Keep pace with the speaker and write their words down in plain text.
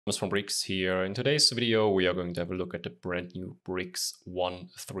From Bricks here. In today's video, we are going to have a look at the brand new Bricks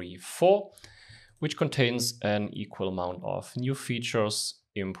 134, which contains an equal amount of new features,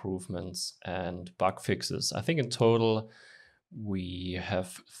 improvements, and bug fixes. I think in total, we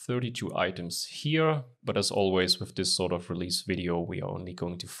have 32 items here, but as always with this sort of release video, we are only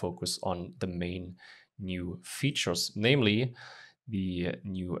going to focus on the main new features, namely the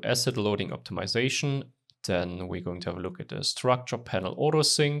new asset loading optimization. Then we're going to have a look at the structure panel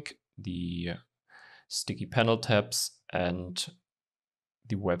autosync, the sticky panel tabs, and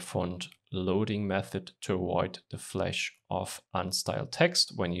the Webfont loading method to avoid the flash of unstyled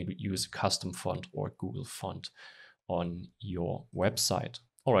text when you use a custom font or Google font on your website.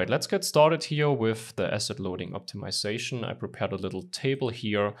 All right, let's get started here with the asset loading optimization. I prepared a little table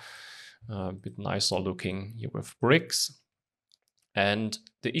here, a bit nicer looking here with bricks. And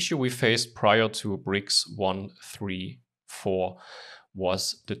the issue we faced prior to Bricks 134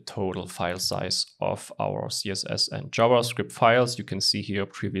 was the total file size of our CSS and JavaScript files. You can see here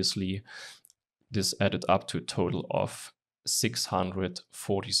previously this added up to a total of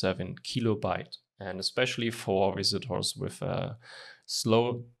 647 kilobyte. And especially for visitors with a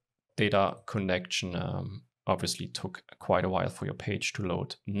slow data connection, obviously took quite a while for your page to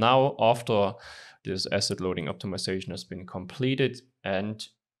load. Now, after this asset loading optimization has been completed and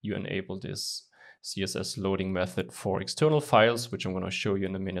you enable this CSS loading method for external files, which I'm going to show you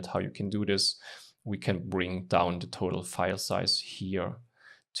in a minute how you can do this, we can bring down the total file size here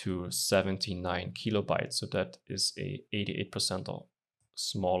to 79 kilobytes. So that is a 88% or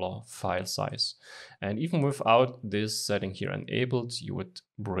smaller file size. And even without this setting here enabled, you would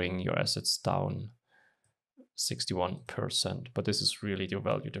bring your assets down 61%, but this is really the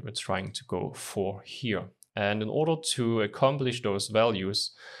value that we're trying to go for here. And in order to accomplish those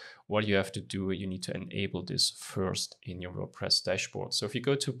values, what you have to do, you need to enable this first in your WordPress dashboard. So if you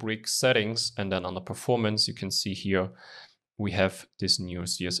go to Brick Settings and then under Performance, you can see here we have this new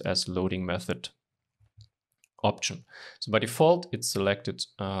CSS Loading Method option. So by default, it's selected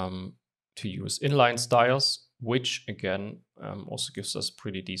to use inline styles, which again also gives us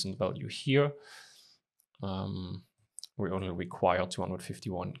pretty decent value here. We only require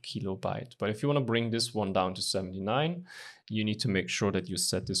 251 kilobyte. But if you want to bring this one down to 79, you need to make sure that you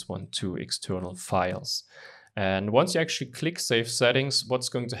set this one to external files. And once you actually click Save Settings, what's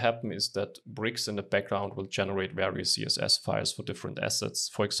going to happen is that Bricks in the background will generate various CSS files for different assets.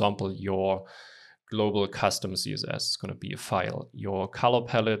 For example, your global custom CSS is going to be a file, your color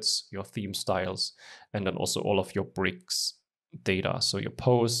palettes, your theme styles, and then also all of your Bricks data. So your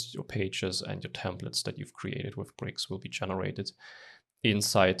posts, your pages, and your templates that you've created with Bricks will be generated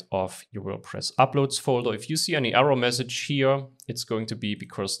inside of your WordPress uploads folder. If you see any error message here, it's going to be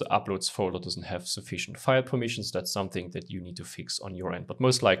because the uploads folder doesn't have sufficient file permissions. That's something that you need to fix on your end, but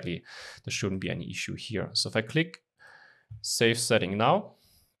most likely there shouldn't be any issue here. So if I click Save Setting now,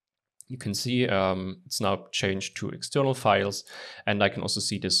 you can see it's now changed to external files, and I can also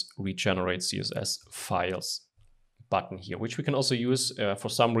see this regenerate CSS files button here, which we can also use for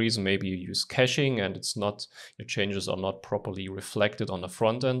some reason. Maybe you use caching and it's not, your changes are not properly reflected on the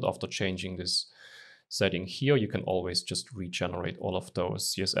front end. After changing this setting here, you can always just regenerate all of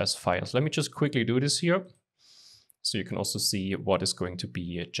those CSS files. Let me just quickly do this here, so you can also see what is going to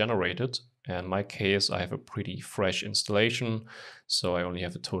be generated. In my case, I have a pretty fresh installation, so I only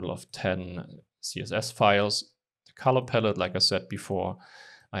have a total of 10 CSS files. The color palette, like I said before,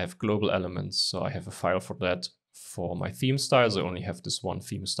 I have global elements, so I have a file for that. For my theme styles, I only have this one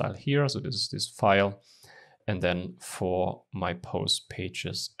theme style here, so this is this file. And then for my post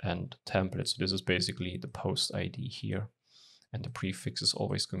pages and templates, so this is basically the post ID here, and the prefix is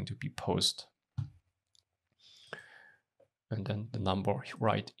always going to be post, and then the number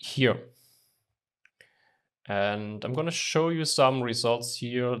right here. And I'm going to show you some results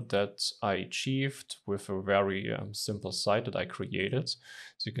here that I achieved with a very simple site that I created.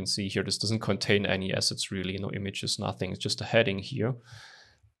 So you can see here, this doesn't contain any assets really, no images, nothing. It's just a heading here.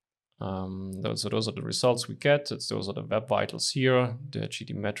 Those are the results we get. Those are the web vitals here. The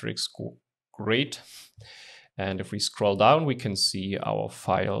GD metrics go great. And if we scroll down, we can see our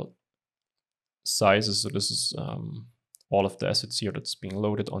file sizes. So this is all of the assets here that's being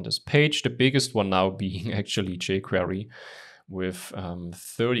loaded on this page. The biggest one now being actually jQuery with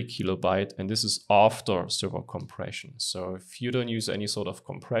 30 kilobyte, and this is after server compression. So if you don't use any sort of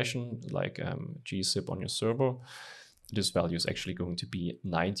compression like gzip on your server, this value is actually going to be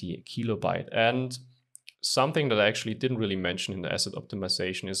 90 kilobyte. And something that I actually didn't really mention in the asset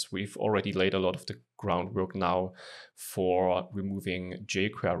optimization is we've already laid a lot of the groundwork now for removing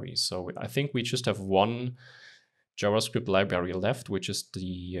jQuery. So I think we just have one JavaScript library left, which is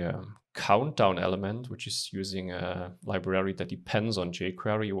the countdown element, which is using a library that depends on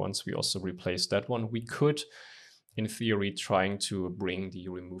jQuery. Once we also replace that one, we could, in theory, trying to bring the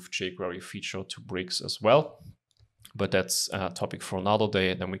remove jQuery feature to Bricks as well. But that's a topic for another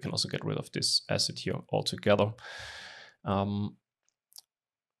day. Then we can also get rid of this asset here altogether.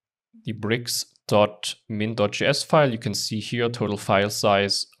 The bricks.min.js file, you can see here total file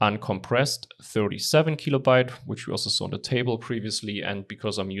size uncompressed 37 kilobyte, which we also saw in the table previously. And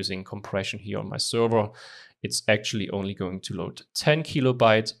because I'm using compression here on my server, it's actually only going to load 10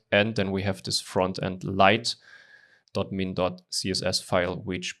 kilobyte. And then we have this front end light.min.css file,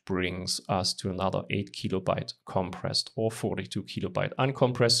 which brings us to another 8 kilobyte compressed or 42 kilobyte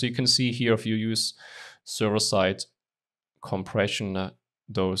uncompressed. So you can see here, if you use server-side compression, the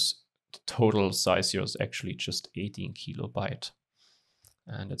total size here is actually just 18 kilobyte.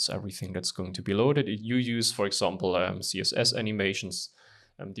 And that's everything that's going to be loaded. If you use, for example, CSS animations,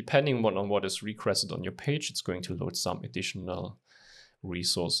 depending on what is requested on your page, it's going to load some additional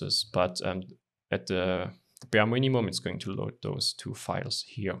resources. But at the bare minimum, it's going to load those two files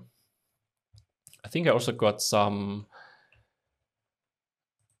here. I think I also got some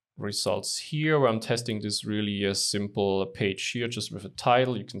results here where I'm testing this really simple page here just with a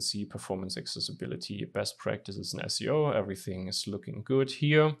title. You can see performance, accessibility, best practices in SEO. Everything is looking good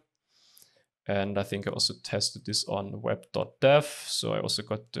here. And I think I also tested this on web.dev. So I also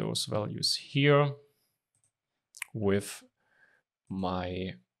got those values here with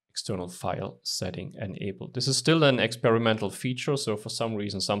my external file setting enabled. This is still an experimental feature. So for some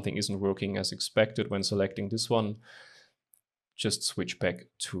reason, something isn't working as expected when selecting this one. Just switch back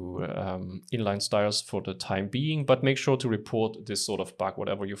to inline styles for the time being, but make sure to report this sort of bug,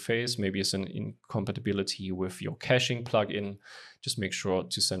 whatever you face. Maybe it's an incompatibility with your caching plugin. Just make sure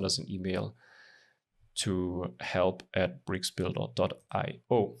to send us an email to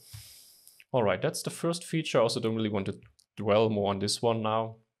help@bricksbuilder.io. All right, that's the first feature. I also don't really want to dwell more on this one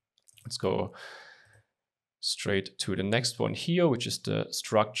now. Let's go straight to the next one here, which is the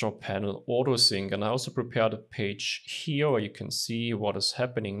structure panel autosync. And I also prepared a page here where you can see what is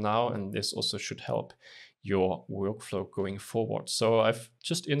happening now. And this also should help your workflow going forward. So I've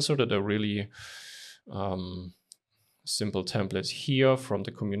just inserted a really simple template here from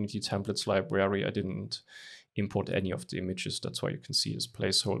the community templates library. I didn't import any of the images. That's why you can see this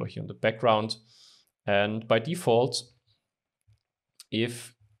placeholder here in the background. And by default,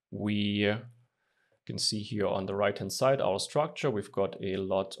 if we can see here on the right-hand side, our structure, we've got a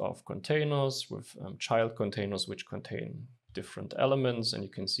lot of containers with child containers, which contain different elements. And you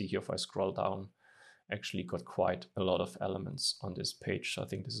can see here, if I scroll down, actually got quite a lot of elements on this page. So I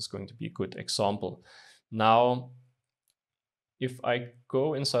think this is going to be a good example. Now, if I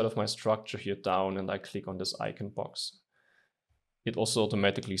go inside of my structure here down and I click on this icon box, it also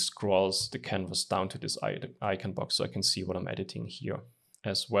automatically scrolls the canvas down to this icon box. So I can see what I'm editing here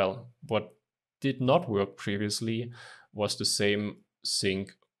as well. What did not work previously was the same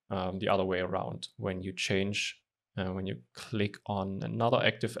sync the other way around. When you change, when you click on another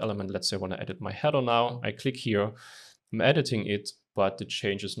active element, let's say I want to edit my header now, I click here, I'm editing it, but the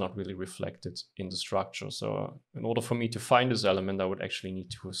change is not really reflected in the structure. So in order for me to find this element, I would actually need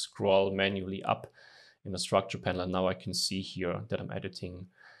to scroll manually up in the structure panel. And now I can see here that I'm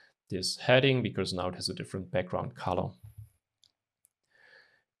editing this heading because now it has a different background color.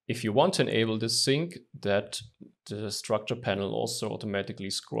 If you want to enable this sync, that the structure panel also automatically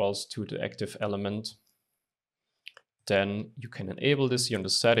scrolls to the active element, then you can enable this here in the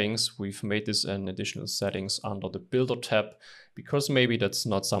settings. We've made this an additional settings under the Builder tab, because maybe that's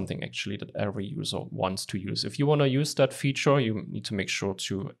not something actually that every user wants to use. If you want to use that feature, you need to make sure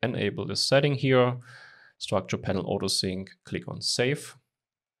to enable this setting here, structure panel autosync, click on save.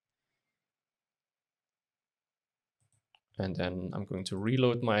 And then I'm going to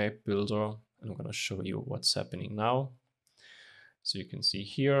reload my builder and I'm going to show you what's happening now. So you can see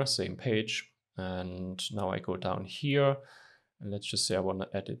here, same page. And now I go down here and let's just say I want to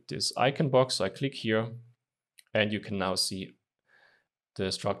edit this icon box. So I click here and you can now see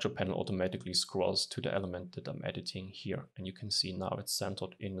the structure panel automatically scrolls to the element that I'm editing here. And you can see now it's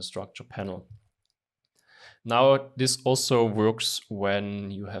centered in the structure panel. Now this also works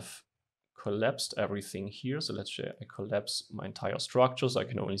when you have collapsed everything here. So let's say I collapse my entire structure, so I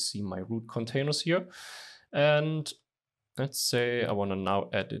can only see my root containers here. And let's say I want to now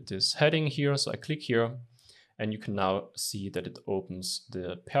edit this heading here. So I click here and you can now see that it opens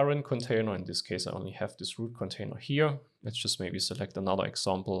the parent container. In this case, I only have this root container here. Let's just maybe select another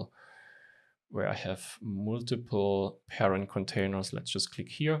example where I have multiple parent containers. Let's just click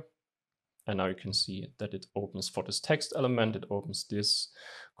here. And now you can see that it opens for this text element, it opens this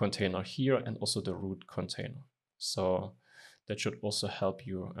container here and also the root container. So that should also help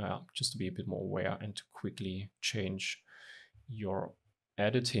you just to be a bit more aware and to quickly change your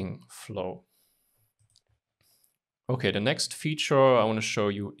editing flow. Okay, the next feature I want to show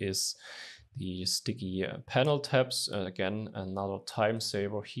you is the sticky panel tabs. Again, another time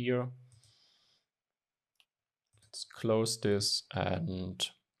saver here. Let's close this, and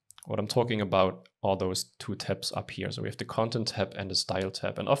what I'm talking about are those two tabs up here. So we have the content tab and the style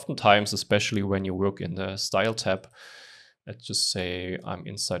tab. And oftentimes, especially when you work in the style tab, let's just say I'm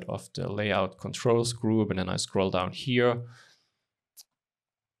inside of the layout controls group, and then I scroll down here.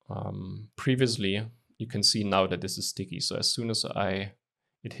 Previously, you can see now that this is sticky. So as soon as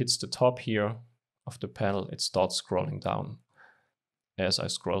it hits the top here of the panel, it starts scrolling down as I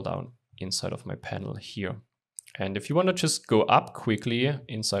scroll down inside of my panel here. And if you want to just go up quickly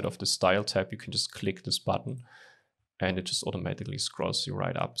inside of the style tab, you can just click this button and it just automatically scrolls you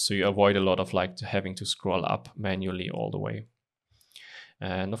right up. So you avoid a lot of like having to scroll up manually all the way.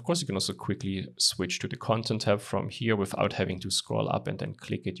 And of course, you can also quickly switch to the content tab from here without having to scroll up and then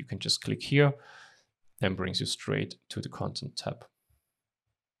click it. You can just click here and brings you straight to the content tab.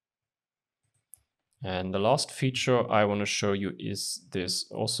 And the last feature I want to show you is this.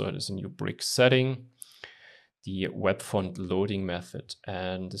 Also, it is a new brick setting, the Webfont loading method.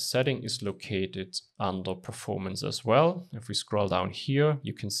 And the setting is located under performance as well. If we scroll down here,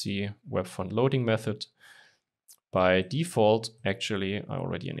 you can see Webfont loading method. By default, actually, I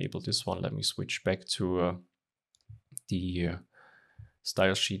already enabled this one. Let me switch back to the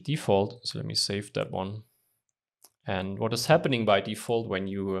style sheet default. So let me save that one. And what is happening by default when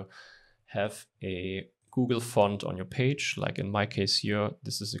you have a Google font on your page, like in my case here,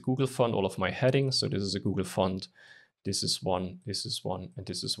 this is a Google font, all of my headings. So this is a Google font. This is one, this is one, and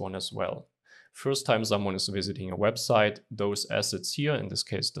this is one as well. First time someone is visiting a website, those assets here, in this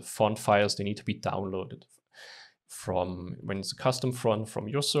case, the font files, they need to be downloaded from when it's a custom font from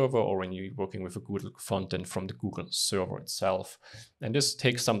your server, or when you're working with a Google font, then from the Google server itself. And this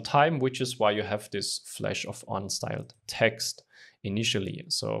takes some time, which is why you have this flash of unstyled text initially.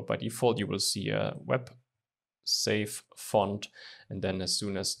 So by default, you will see a web save font. And then as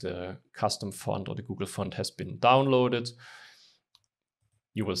soon as the custom font or the Google font has been downloaded,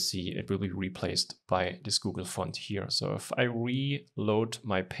 you will see it will be replaced by this Google font here. So if I reload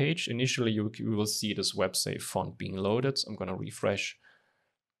my page, initially you will see this web save font being loaded. I'm going to refresh.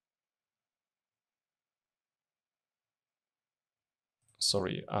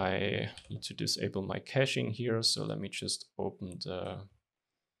 Sorry, I need to disable my caching here. So let me just open the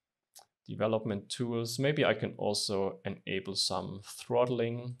development tools. Maybe I can also enable some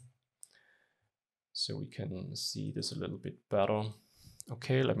throttling so we can see this a little bit better.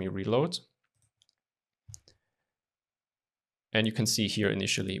 Okay, let me reload. And you can see here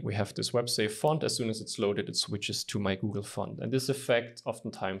initially we have this web save font. As soon as it's loaded, it switches to my Google font. And this effect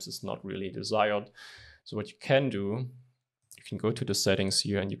oftentimes is not really desired. So what you can do, you can go to the settings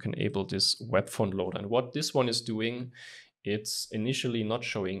here and you can enable this web font loader. And what this one is doing, it's initially not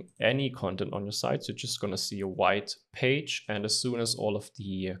showing any content on your site. So you're just going to see a white page. And as soon as all of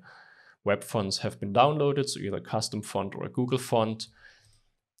the web fonts have been downloaded, so either a custom font or a Google font,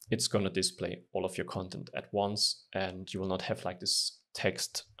 it's going to display all of your content at once, and you will not have like this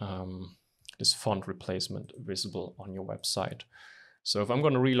text, this font replacement visible on your website. So if I'm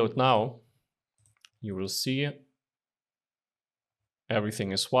going to reload now, you will see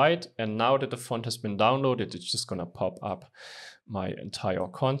everything is white. And now that the font has been downloaded, it's just going to pop up my entire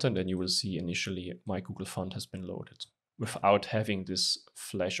content, and you will see initially my Google font has been loaded without having this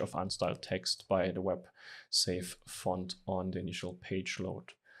flash of unstyled text by the web save font on the initial page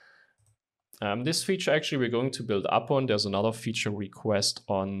load. This feature actually we're going to build up on. There's another feature request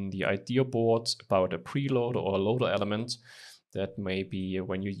on the idea board about a preloader or a loader element that maybe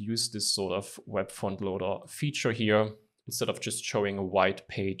when you use this sort of web font loader feature here, instead of just showing a white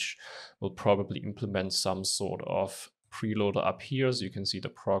page, we'll probably implement some sort of preloader up here. So you can see the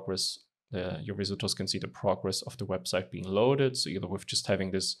progress, your visitors can see the progress of the website being loaded. So either with just having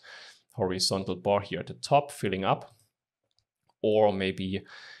this horizontal bar here at the top filling up, or maybe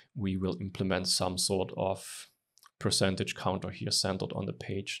we will implement some sort of percentage counter here centered on the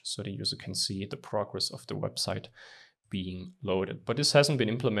page so the user can see the progress of the website being loaded. But this hasn't been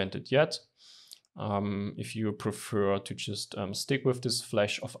implemented yet. If you prefer to just stick with this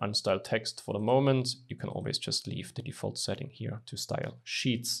flash of unstyled text for the moment, you can always just leave the default setting here to style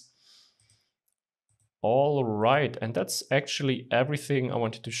sheets. All right, and that's actually everything I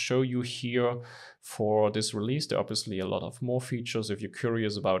wanted to show you here for this release. There are obviously a lot of more features. If you're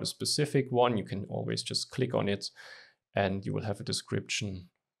curious about a specific one, you can always just click on it and you will have a description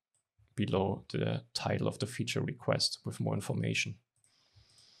below the title of the feature request with more information.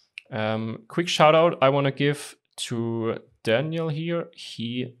 Quick shout out I want to give to Daniel here.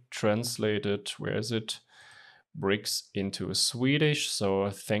 He translated, where is it? Bricks into Swedish. So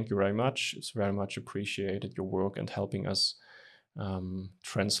thank you very much. It's very much appreciated, your work and helping us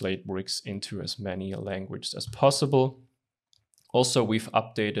translate Bricks into as many languages as possible. Also, we've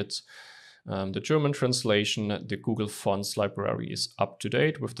updated the German translation. The Google Fonts library is up to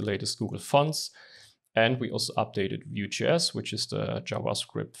date with the latest Google Fonts. And we also updated Vue.js, which is the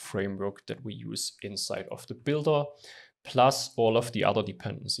JavaScript framework that we use inside of the builder, plus all of the other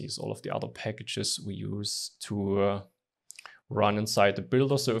dependencies, all of the other packages we use to run inside the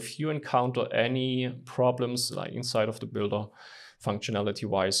builder. So if you encounter any problems like inside of the builder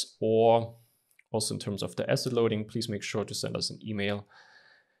functionality-wise, or also in terms of the asset loading, please make sure to send us an email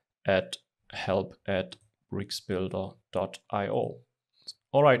at help@bricksbuilder.io.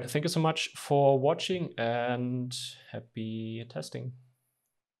 All right, thank you so much for watching and happy testing.